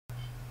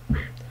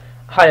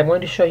Hi, I'm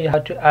going to show you how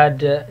to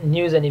add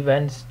news and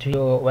events to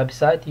your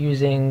website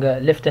using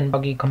Lyften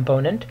Bloggie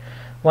component.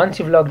 Once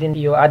you've logged into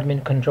your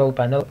admin control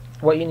panel,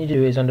 what you need to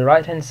do is on the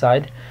right hand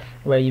side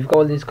where you've got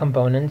all these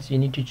components, you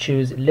need to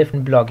choose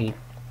Lyften Bloggie.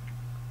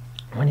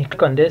 When you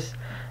click on this,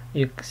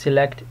 you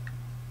select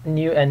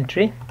new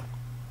entry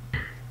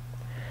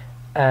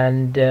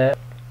and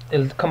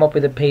it'll come up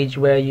with a page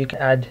where you can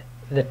add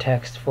the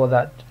text for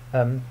that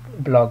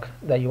blog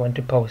that you want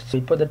to post. So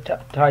we put the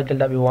title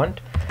that we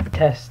want,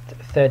 test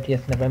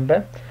 30th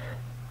November.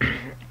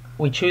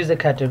 We choose the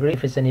category,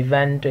 if it's an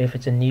event or if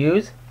it's a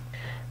news.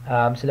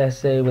 So let's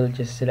say we'll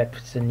just select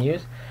if it's a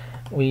news.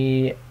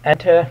 We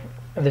enter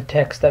the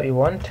text that we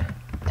want.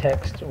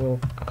 Text will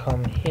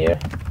come here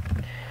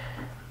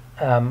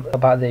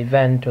about the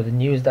event or the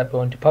news that we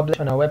want to publish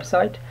on our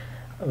website.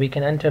 We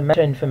can enter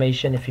meta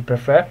information if you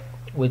prefer,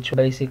 which will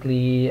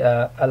basically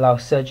allow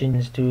search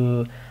engines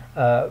to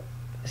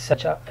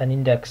search up and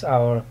index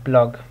our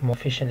blog more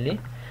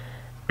efficiently.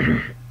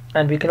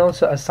 And we can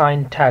also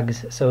assign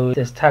tags, so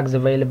there's tags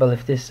available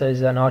if this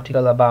is an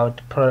article about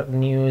product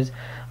news,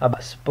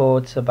 about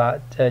sports,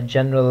 about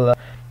general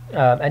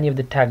any of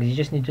the tags. You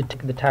just need to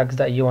tick the tags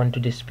that you want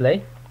to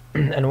display.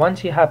 And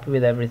once you're happy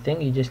with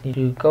everything, you just need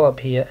to go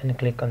up here and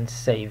click on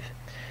save.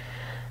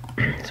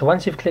 So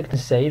once you've clicked on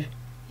save,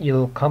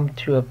 you'll come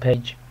to a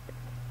page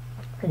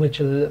which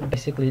will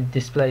basically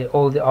display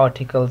all the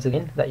articles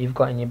again that you've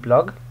got in your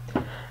blog.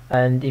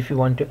 And if you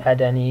want to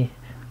add any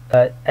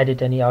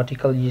edit any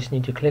article, you just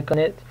need to click on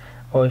it,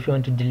 or if you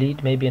want to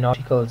delete maybe an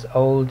article is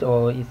old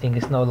or you think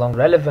it's no longer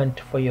relevant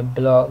for your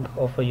blog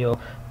or for your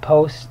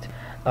post,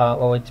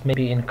 or it's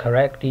maybe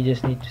incorrect, you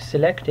just need to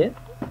select it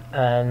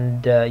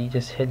and you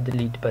just hit the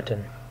delete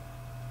button.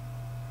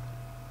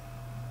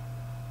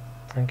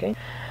 Okay.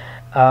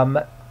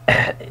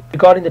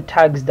 Regarding the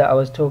tags that I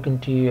was talking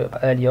to you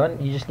earlier on,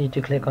 you just need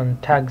to click on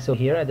tags over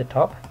here at the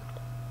top,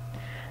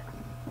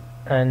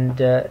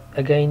 and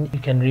again you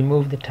can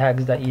remove the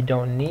tags that you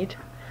don't need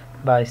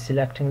by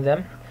selecting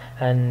them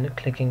and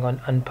clicking on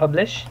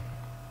unpublish.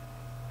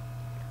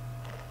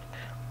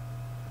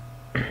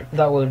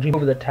 That will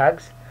remove the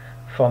tags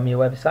from your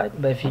website,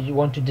 but if you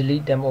want to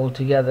delete them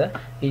altogether,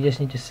 you just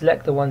need to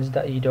select the ones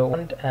that you don't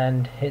want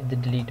and hit the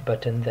delete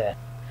button there.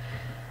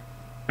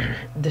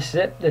 This is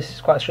it. This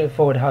is quite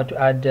straightforward how to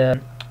add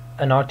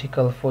an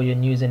article for your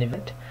news and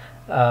event.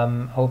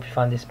 Hope you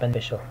found this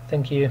beneficial.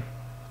 Thank you.